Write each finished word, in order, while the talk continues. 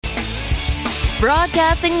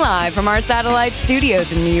Broadcasting live from our satellite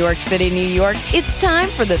studios in New York City, New York, it's time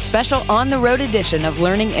for the special on-the-road edition of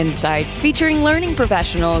Learning Insights, featuring learning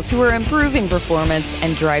professionals who are improving performance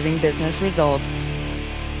and driving business results.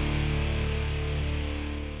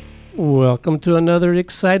 Welcome to another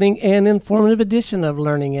exciting and informative edition of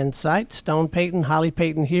Learning Insights. Stone Payton, Holly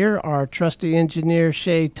Payton here, our trusty engineer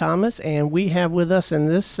Shay Thomas, and we have with us in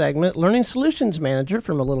this segment Learning Solutions Manager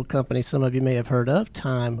from a little company some of you may have heard of,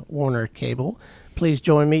 Time Warner Cable. Please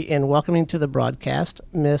join me in welcoming to the broadcast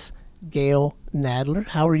Miss Gail Nadler.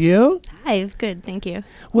 How are you? Hi, good, thank you.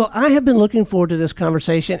 Well, I have been looking forward to this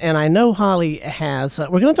conversation, and I know Holly has.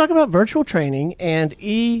 We're going to talk about virtual training and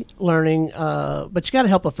e-learning, but you got to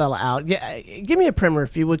help a fella out. Give me a primer,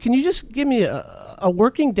 if you would. Can you just give me a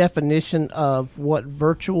working definition of what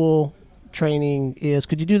virtual training is?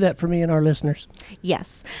 Could you do that for me and our listeners?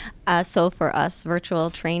 Yes. So for us, virtual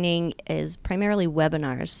training is primarily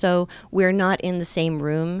webinars. So we're not in the same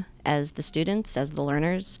room as the students, as the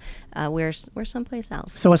learners. We're someplace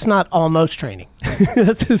else. So it's not almost training.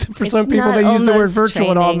 For some people, they use the word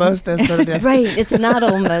virtual and almost as sort of right. It's not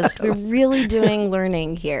almost. We're really doing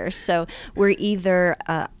learning here. So we're either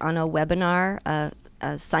on a webinar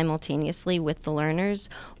simultaneously with the learners,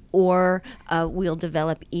 or we'll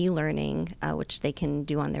develop e-learning, which they can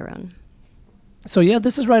do on their own. So, yeah,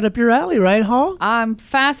 this is right up your alley, right, Hall? I'm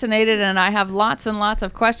fascinated, and I have lots and lots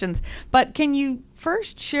of questions. But can you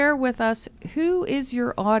first share with us, who is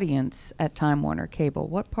your audience at Time Warner Cable?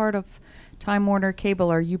 What part of Time Warner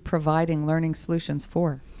Cable are you providing learning solutions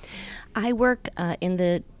for? I work in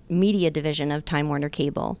the media division of Time Warner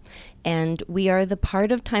Cable, and we are the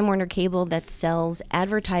part of Time Warner Cable that sells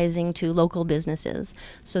advertising to local businesses.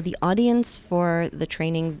 So the audience for the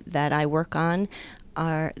training that I work on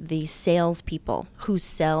are the salespeople who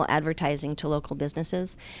sell advertising to local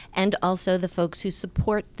businesses, and also the folks who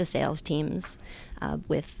support the sales teams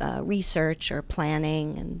with research or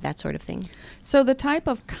planning and that sort of thing. So the type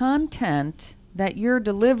of content that you're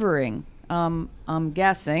delivering, I'm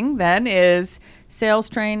guessing then, is sales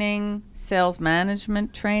training, sales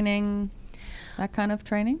management training, that kind of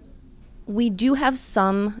training? We do have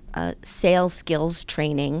some sales skills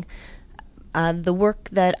training. The work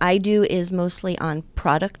that I do is mostly on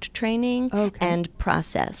product training and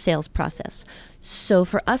sales process. So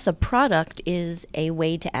for us, a product is a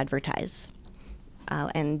way to advertise.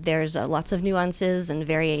 And there's lots of nuances and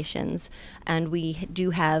variations. And we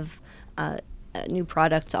do have new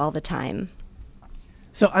products all the time.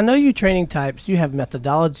 So I know you training types, you have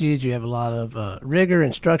methodologies, you have a lot of rigor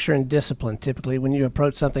and structure and discipline typically when you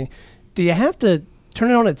approach something. Do you have to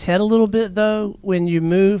turn it on its head a little bit, though, when you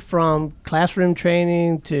move from classroom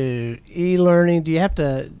training to e-learning? Do you have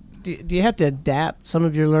to adapt some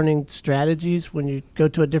of your learning strategies when you go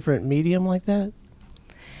to a different medium like that?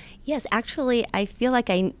 Yes, actually, I feel like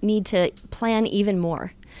I need to plan even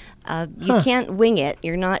more. You can't wing it.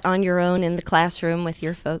 You're not on your own in the classroom with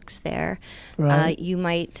your folks there. Right. You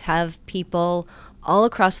might have people all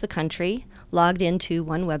across the country logged into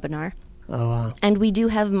one webinar. Oh, wow. And we do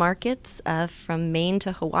have markets from Maine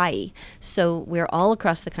to Hawaii. So we're all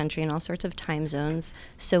across the country in all sorts of time zones.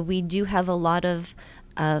 So we do have a lot of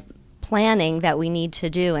planning that we need to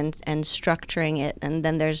do and structuring it. And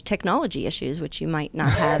then there's technology issues, which you might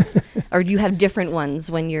not have, or you have different ones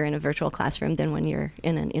when you're in a virtual classroom than when you're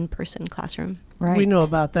in an in-person classroom. Right. We know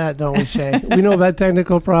about that, don't we, Shay? We know about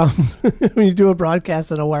technical problems. When you do a broadcast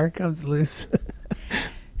and a wire comes loose.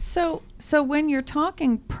 So when you're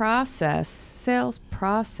talking sales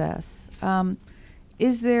process,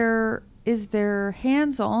 is there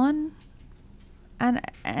hands-on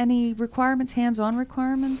and any hands-on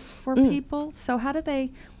requirements for people? So how do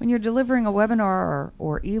they, when you're delivering a webinar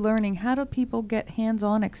or e-learning, how do people get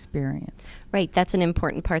hands-on experience? Right, that's an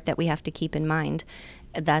important part that we have to keep in mind.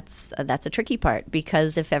 That's a tricky part,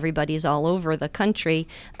 because if everybody's all over the country,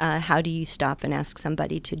 how do you stop and ask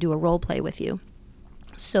somebody to do a role play with you?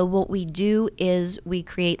 So what we do is we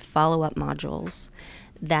create follow-up modules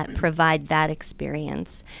that provide that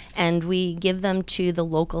experience, and we give them to the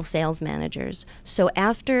local sales managers. So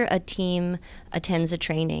after a team attends a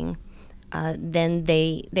training, then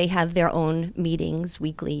they have their own meetings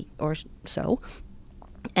weekly or so,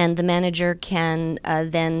 and the manager can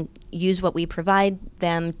then use what we provide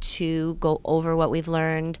them to go over what we've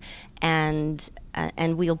learned, and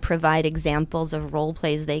we'll provide examples of role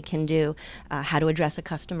plays they can do, how to address a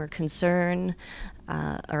customer concern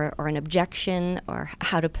or an objection, or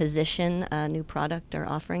how to position a new product or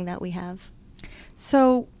offering that we have.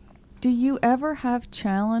 So do you ever have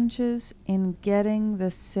challenges in getting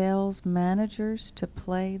the sales managers to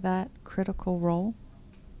play that critical role?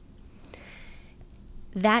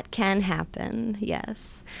 That can happen,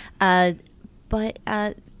 yes. But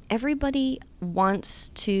everybody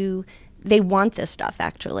they want this stuff,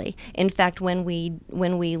 actually. In fact, when we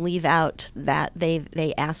leave out that,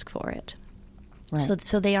 they ask for it. Right.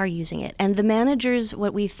 So they are using it. And the managers,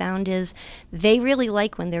 what we found is they really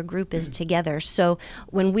like when their group is together. So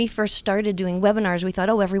when we first started doing webinars, we thought,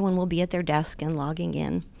 oh, everyone will be at their desk and logging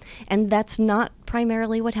in. And that's not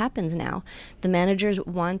primarily what happens now. The managers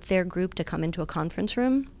want their group to come into a conference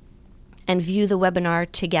room and view the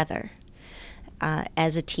webinar together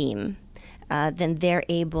as a team. Then they're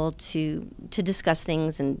able to discuss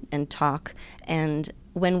things and talk. And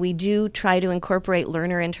when we do try to incorporate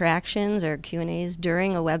learner interactions or Q&As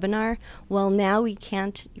during a webinar, well, now we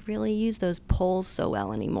can't really use those polls so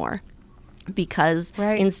well anymore. Because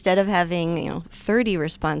instead of having 30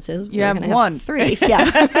 responses, you we're have going to one. have 3.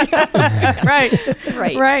 Yeah.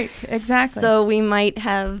 Right. Exactly. So we might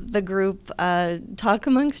have the group talk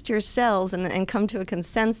amongst yourselves and come to a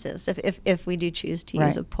consensus if we do choose to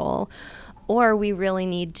use a poll. Or we really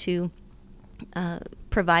need to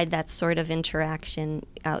provide that sort of interaction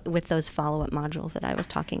with those follow-up modules that I was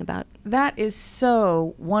talking about. That is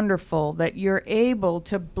so wonderful that you're able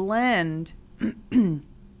to blend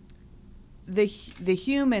the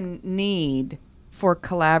human need for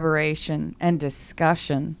collaboration and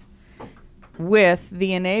discussion with the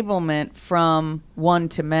enablement from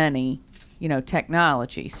one-to-many,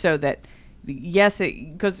 technology, so that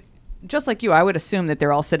because just like you, I would assume that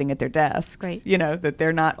they're all sitting at their desks, right. That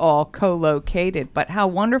they're not all co-located. But how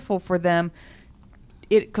wonderful for them,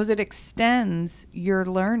 because it extends your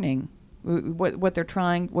learning, what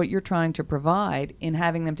you're trying to provide in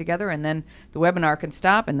having them together, and then the webinar can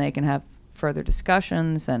stop and they can have further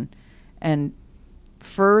discussions and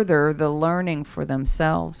further the learning for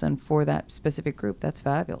themselves and for that specific group. That's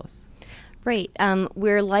fabulous. Right.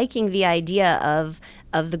 We're liking the idea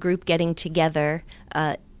of the group getting together.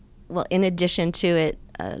 Well, in addition to it,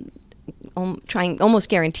 almost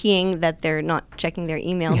guaranteeing that they're not checking their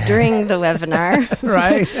email during the webinar.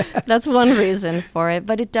 Right. That's one reason for it.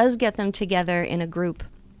 But it does get them together in a group.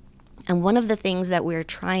 And one of the things that we're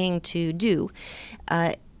trying to do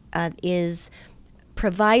is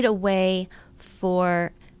provide a way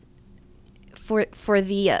for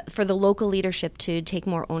the local leadership to take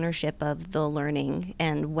more ownership of the learning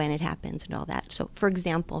and when it happens and all that. So, for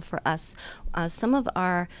example, for us, some of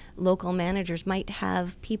our local managers might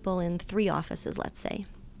have people in 3 offices, let's say,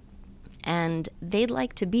 and they'd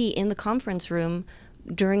like to be in the conference room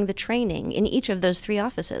during the training in each of those 3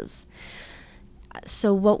 offices.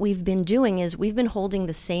 So what we've been doing is we've been holding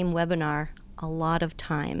the same webinar a lot of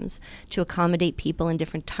times to accommodate people in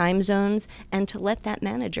different time zones and to let that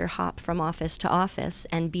manager hop from office to office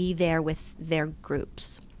and be there with their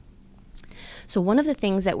groups. So one of the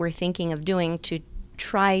things that we're thinking of doing to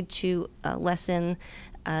try to lessen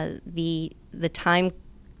the time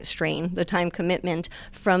strain, the time commitment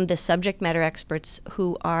from the subject matter experts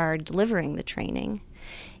who are delivering the training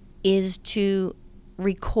is to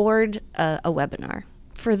record a webinar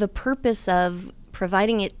for the purpose of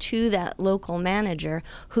providing it to that local manager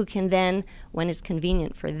who can then, when it's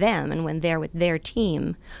convenient for them and when they're with their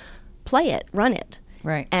team, play it, run it,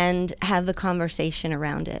 right, and have the conversation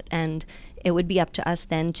around it. And it would be up to us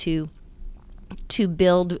then to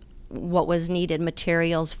build what was needed,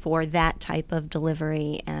 materials for that type of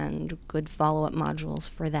delivery and good follow-up modules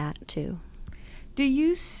for that too. Do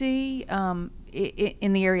you see,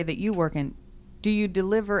 in the area that you work in, do you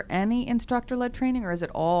deliver any instructor-led training, or is it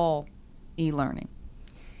all e-learning?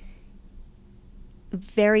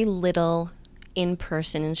 Very little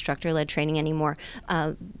in-person instructor-led training anymore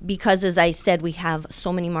because, as I said, we have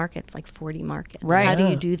so many markets, like 40 markets. Right. How do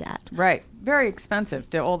you do that? Right. Very expensive,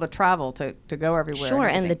 to all the travel to go everywhere. Sure,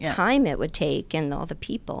 and the time it would take and all the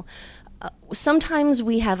people. Sometimes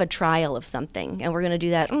we have a trial of something, and we're going to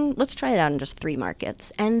do that. Let's try it out in just 3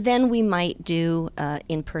 markets. And then we might do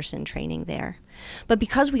in-person training there. But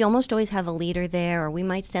because we almost always have a leader there, or we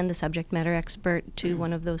might send the subject matter expert to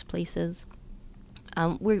one of those places,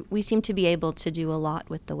 we seem to be able to do a lot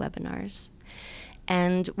with the webinars.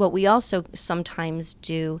 And what we also sometimes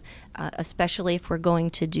do, especially if we're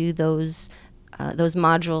going to do those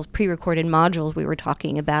modules, pre-recorded modules we were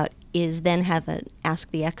talking about, is then have an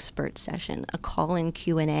Ask the Expert session, a call-in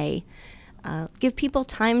Q&A. Give people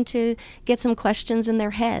time to get some questions in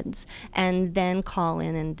their heads and then call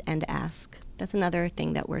in and ask. That's another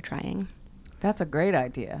thing that we're trying. That's a great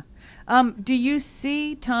idea. Do you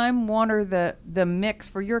see, Time Warner, the mix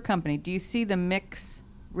for your company? Do you see the mix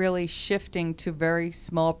really shifting to very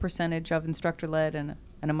small percentage of instructor-led and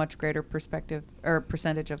a much greater perspective or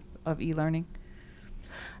percentage of e-learning?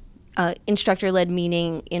 Instructor-led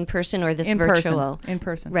meaning in person or this In virtual? person. In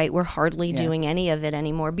person. Right, we're hardly Yeah. doing any of it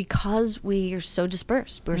anymore because we are so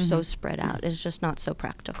dispersed. We're so spread out. It's just not so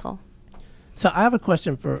practical. So I have a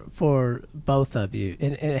question for both of you,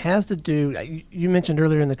 and it has to do. You mentioned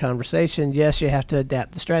earlier in the conversation, yes, you have to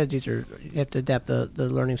adapt the strategies, or you have to adapt the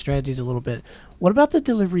learning strategies a little bit. What about the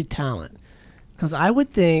delivery talent? Because I would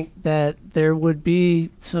think that there would be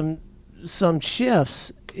some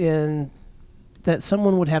shifts in that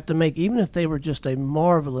someone would have to make, even if they were just a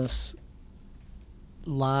marvelous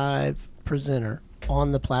live presenter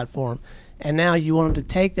on the platform, and now you want them to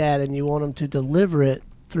take that and you want them to deliver it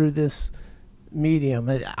through this medium.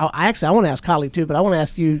 I want to ask Holly too, but I want to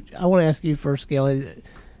ask you first, Gail.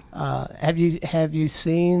 Have you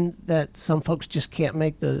seen that some folks just can't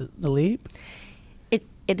make the leap?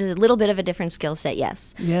 It is a little bit of a different skill set,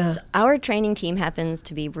 yes. Yeah. So our training team happens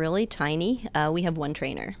to be really tiny. We have one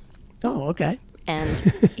trainer. Oh, okay. And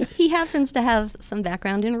he happens to have some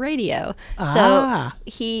background in radio. Ah, so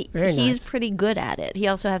he's nice. pretty good at it. He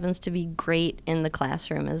also happens to be great in the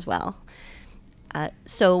classroom as well.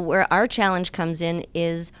 So where our challenge comes in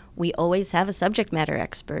is we always have a subject matter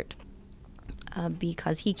expert.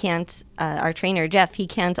 Because he can't, our trainer, Jeff, he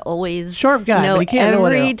can't always Sharp guy, know but he can't know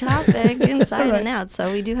it every all. topic inside Right. and out. So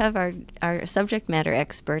we do have our subject matter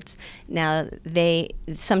experts. Now,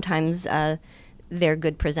 sometimes they're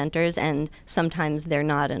good presenters and sometimes they're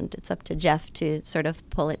not, and it's up to Jeff to sort of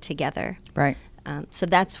pull it together. Right. So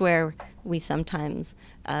that's where we sometimes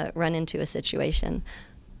run into a situation.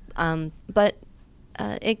 But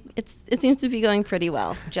it seems to be going pretty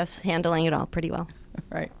well. Jeff's handling it all pretty well.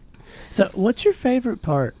 Right. So what's your favorite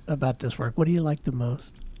part about this work? What do you like the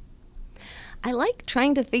most? I like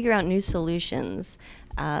trying to figure out new solutions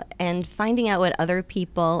and finding out what other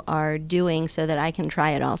people are doing so that I can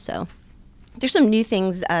try it also. There's some new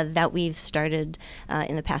things that we've started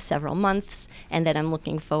in the past several months and that I'm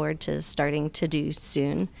looking forward to starting to do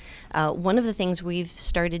soon. One of the things we've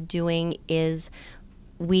started doing is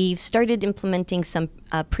we've started implementing some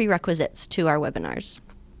prerequisites to our webinars,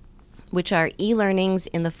 which are e-learnings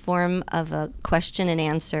in the form of a question and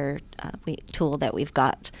answer tool that we've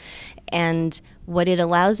got. And what it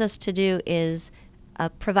allows us to do is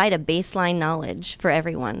provide a baseline knowledge for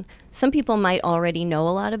everyone. Some people might already know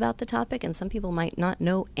a lot about the topic, and some people might not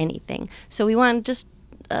know anything. So we want just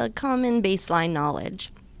a common baseline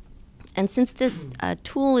knowledge. And since this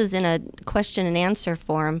tool is in a question and answer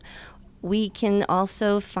form, we can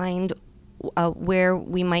also find where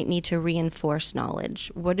we might need to reinforce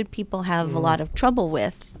knowledge. What did people have a lot of trouble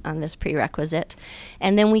with on this prerequisite?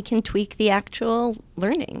 And then we can tweak the actual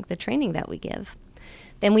learning, the training that we give.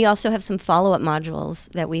 Then we also have some follow-up modules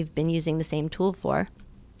that we've been using the same tool for.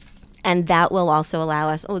 And that will also allow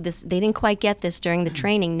us, they didn't quite get this during the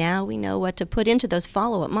training. Now we know what to put into those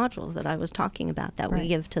follow-up modules that I was talking about that we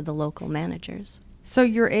give to the local managers. So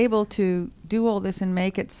you're able to do all this and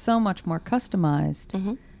make it so much more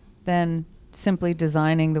customized than simply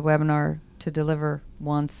designing the webinar to deliver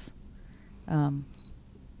once, now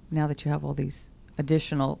that you have all these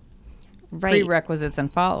additional prerequisites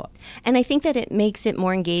and follow-up. And I think that it makes it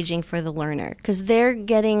more engaging for the learner because they're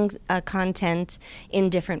getting content in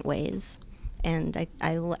different ways, and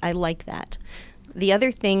I like that. The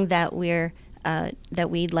other thing that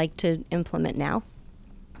we'd like to implement now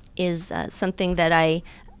is something that I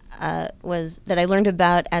learned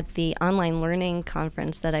about at the online learning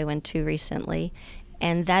conference that I went to recently,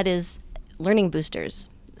 and that is learning boosters.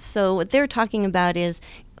 So what they're talking about is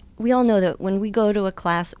we all know that when we go to a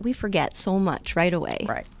class, we forget so much right away.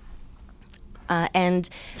 Right. And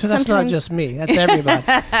So that's not just me. That's everybody.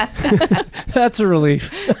 That's a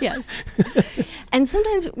relief. Yes. And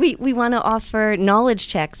sometimes we want to offer knowledge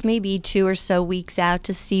checks, maybe 2 or so weeks out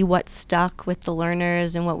to see what's stuck with the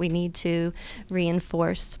learners and what we need to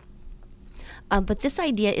reinforce. But this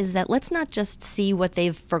idea is that let's not just see what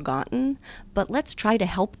they've forgotten, but let's try to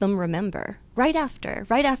help them remember right after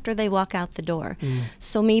they walk out the door.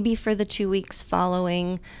 So maybe for the 2 weeks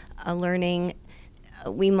following a learning,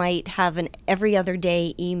 we might have an every other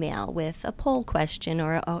day email with a poll question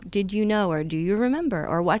or did you know or do you remember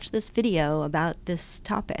or watch this video about this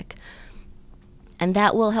topic. And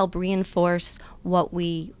that will help reinforce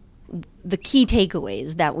the key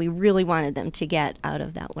takeaways that we really wanted them to get out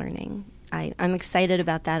of that learning. I'm excited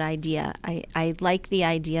about that idea. I like the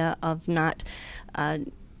idea of not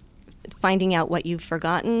finding out what you've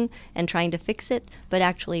forgotten and trying to fix it, but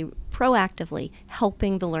actually proactively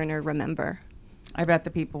helping the learner remember. I bet the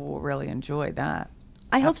people will really enjoy that.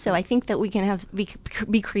 I hope so. I think that we can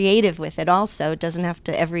be creative with it also. It doesn't have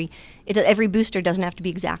to every booster doesn't have to be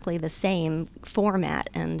exactly the same format,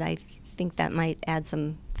 and I think that might add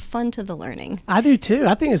some fun to the learning. I do too.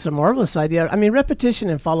 I think it's a marvelous idea. I mean, repetition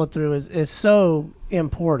and follow through is so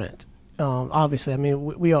important. Obviously, I mean,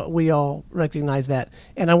 we all recognize that,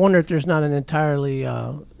 and I wonder if there's not an entirely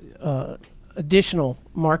additional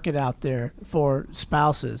market out there for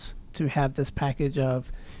spouses to have this package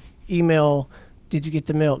of email. Did you get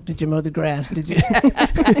the milk? Did you mow the grass? Did you?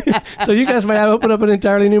 So you guys might have opened up an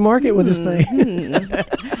entirely new market with this thing.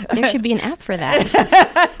 There should be an app for that.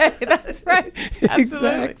 That's right.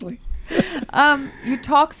 Absolutely. Exactly. You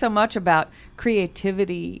talk so much about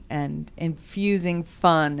creativity and infusing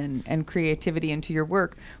fun and creativity into your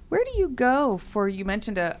work. Where do you go for, you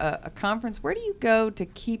mentioned a conference, where do you go to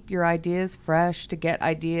keep your ideas fresh, to get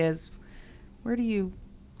ideas? Where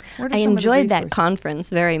I enjoyed that conference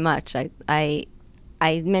very much.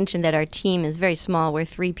 I mentioned that our team is very small. We're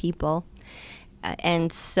 3 people.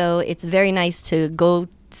 And so it's very nice to go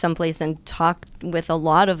someplace and talk with a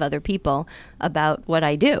lot of other people about what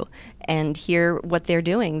I do and hear what they're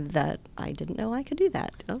doing that I didn't know I could do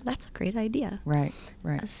that. Oh, that's a great idea. Right.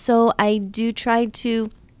 So I do try to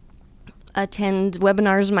attend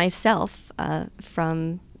webinars myself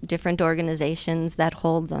from different organizations that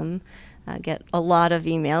hold them. I get a lot of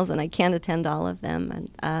emails, and I can't attend all of them.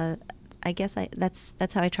 And I guess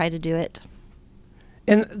that's how I try to do it.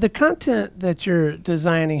 And the content that you're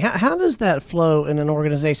designing, how does that flow in an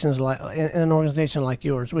organization like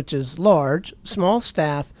yours, which is large, small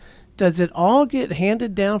staff? Does it all get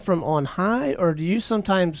handed down from on high, or do you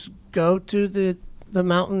sometimes go to the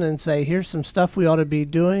mountain and say, "Here's some stuff we ought to be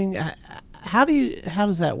doing"? How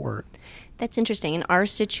does that work? That's interesting. In our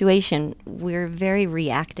situation, we're very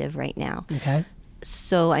reactive right now. Okay.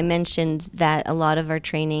 So I mentioned that a lot of our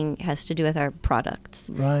training has to do with our products.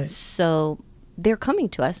 Right. So they're coming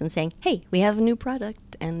to us and saying, hey, we have a new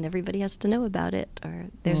product and everybody has to know about it. Or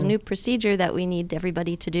there's a new procedure that we need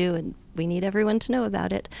everybody to do and we need everyone to know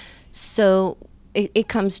about it. So it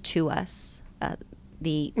comes to us,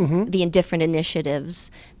 the different initiatives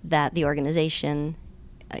that the organization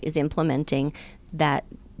is implementing that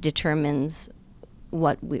determines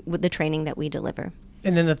what the training that we deliver.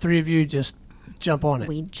 And then the 3 of you just jump on it.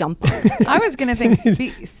 We jump on it. I was going to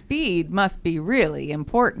think speed must be really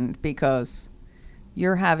important because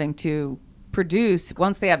you're having to produce.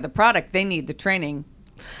 Once they have the product, they need the training.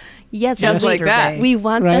 Yes, just like that. We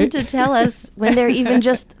want them to tell us when they're even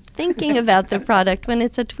just thinking about the product, when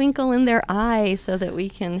it's a twinkle in their eye, so that we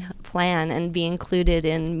can plan and be included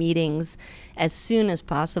in meetings as soon as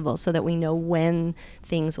possible so that we know when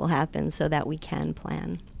things will happen so that we can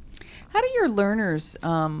plan. How do your learners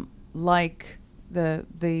like the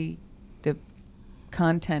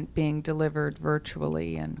content being delivered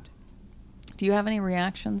virtually, and do you have any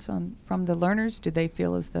reactions from the learners? Do they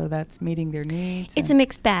feel as though that's meeting their needs? It's a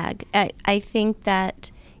mixed bag. I think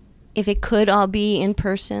that if it could all be in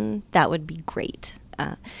person, that would be great.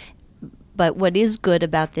 But what is good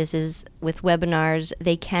about this is with webinars,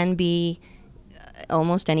 they can be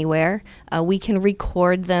almost anywhere. We can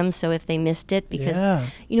record them, so if they missed it, because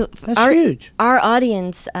that's huge. Our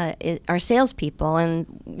audience are salespeople, and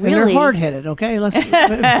really and they're hard-headed. Okay,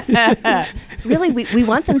 really, we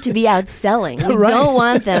want them to be out selling. We don't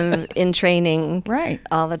want them in training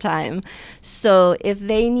all the time. So if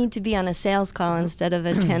they need to be on a sales call instead of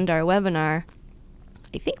attend our webinar,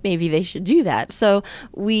 I think maybe they should do that. So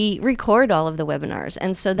we record all of the webinars,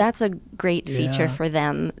 and so that's a great feature for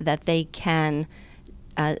them, that they can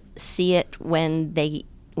see it when they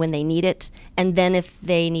need it, and then if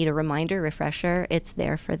they need a reminder, refresher, it's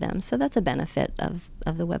there for them. So that's a benefit of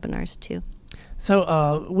the webinars too.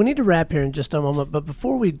 So we need to wrap here in just a moment, but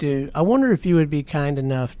before we do, I wonder if you would be kind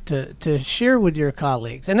enough to share with your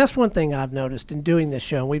colleagues, and that's one thing I've noticed in doing this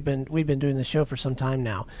show. We've been doing this show for some time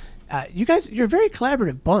now. You guys, you're a very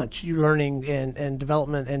collaborative bunch, you learning and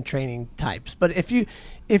development and training types. But if you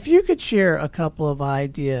could share a couple of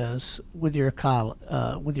ideas with your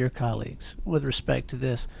colleagues with respect to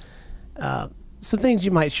this, some things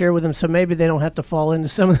you might share with them, so maybe they don't have to fall into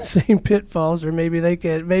some of the same pitfalls, or maybe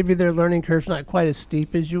their learning curve's not quite as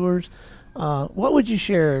steep as yours. What would you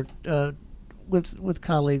share with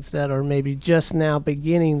colleagues that are maybe just now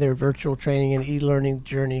beginning their virtual training and e-learning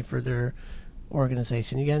journey for their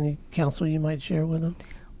organization? You got any counsel you might share with them?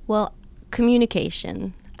 Well,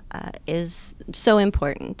 communication is so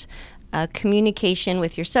important. Communication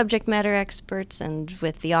with your subject matter experts and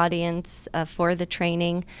with the audience for the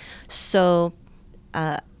training. So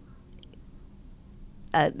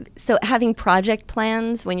having project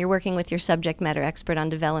plans when you're working with your subject matter expert on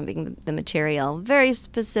developing the material, very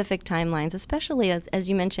specific timelines, especially as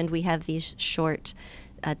you mentioned, we have these short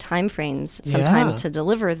time frames sometimes to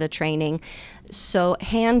deliver the training. So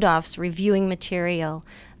handoffs, reviewing material,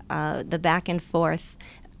 the back and forth,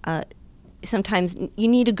 sometimes you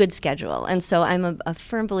need a good schedule. And so I'm a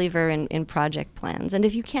firm believer in project plans. And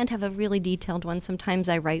if you can't have a really detailed one, sometimes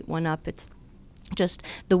I write one up. It's just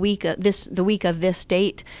the week of this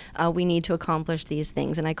date, we need to accomplish these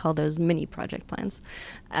things, and I call those mini project plans.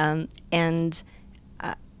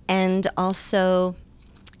 And also,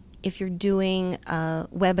 if you're doing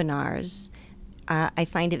webinars, I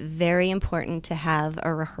find it very important to have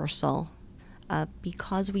a rehearsal.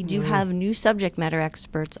 Because we do have new subject matter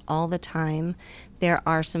experts all the time. There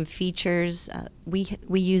are some features. We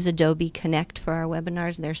use Adobe Connect for our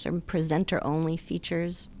webinars. There's some presenter-only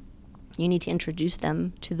features. You need to introduce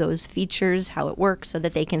them to those features, how it works, so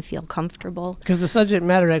that they can feel comfortable. Because the subject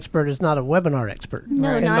matter expert is not a webinar expert.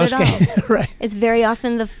 No, right? not at all. Right. It's very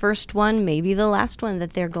often the first one, maybe the last one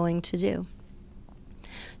that they're going to do.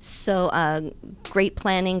 So great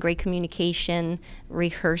planning, great communication,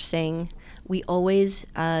 rehearsing. We always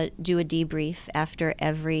do a debrief after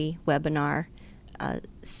every webinar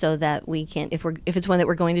so that we can, if it's one that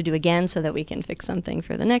we're going to do again, so that we can fix something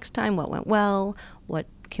for the next time, what went well, what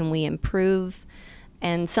can we improve,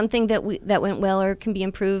 and something that went well or can be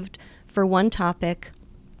improved for one topic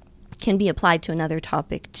can be applied to another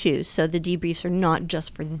topic too. So the debriefs are not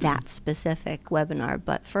just for that specific webinar,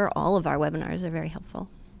 but for all of our webinars. They're very helpful.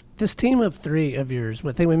 This team of three of yours,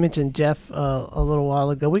 I think we mentioned Jeff a little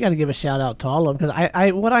while ago. We got to give a shout out to all of them,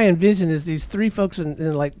 because what I envision is these three folks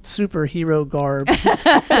in like superhero garb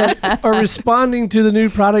that are responding to the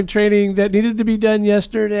new product training that needed to be done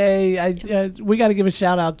yesterday. We got to give a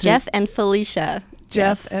shout out to Jeff and Felicia.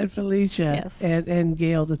 Jeff Yes. and Felicia, Yes. and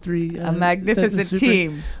Gail, the three. A magnificent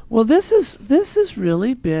team. Well, this has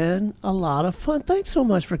really been a lot of fun. Thanks so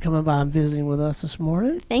much for coming by and visiting with us this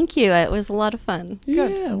morning. Thank you. It was a lot of fun.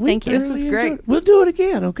 Yeah, Thank you. This was thoroughly great. enjoyed it. We'll do it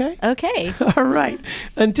again, okay? Okay. All right.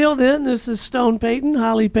 Until then, this is Stone Payton,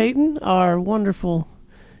 Holly Payton, our wonderful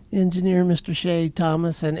engineer, Mr. Shay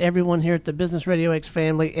Thomas, and everyone here at the Business Radio X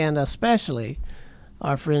family, and especially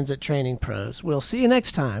our friends at Training Pros. We'll see you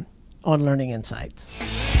next time on Learning Insights.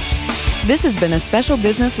 This has been a special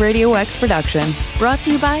Business Radio X production brought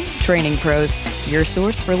to you by Training Pros, your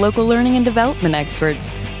source for local learning and development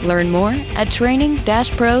experts. Learn more at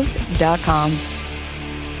training-pros.com.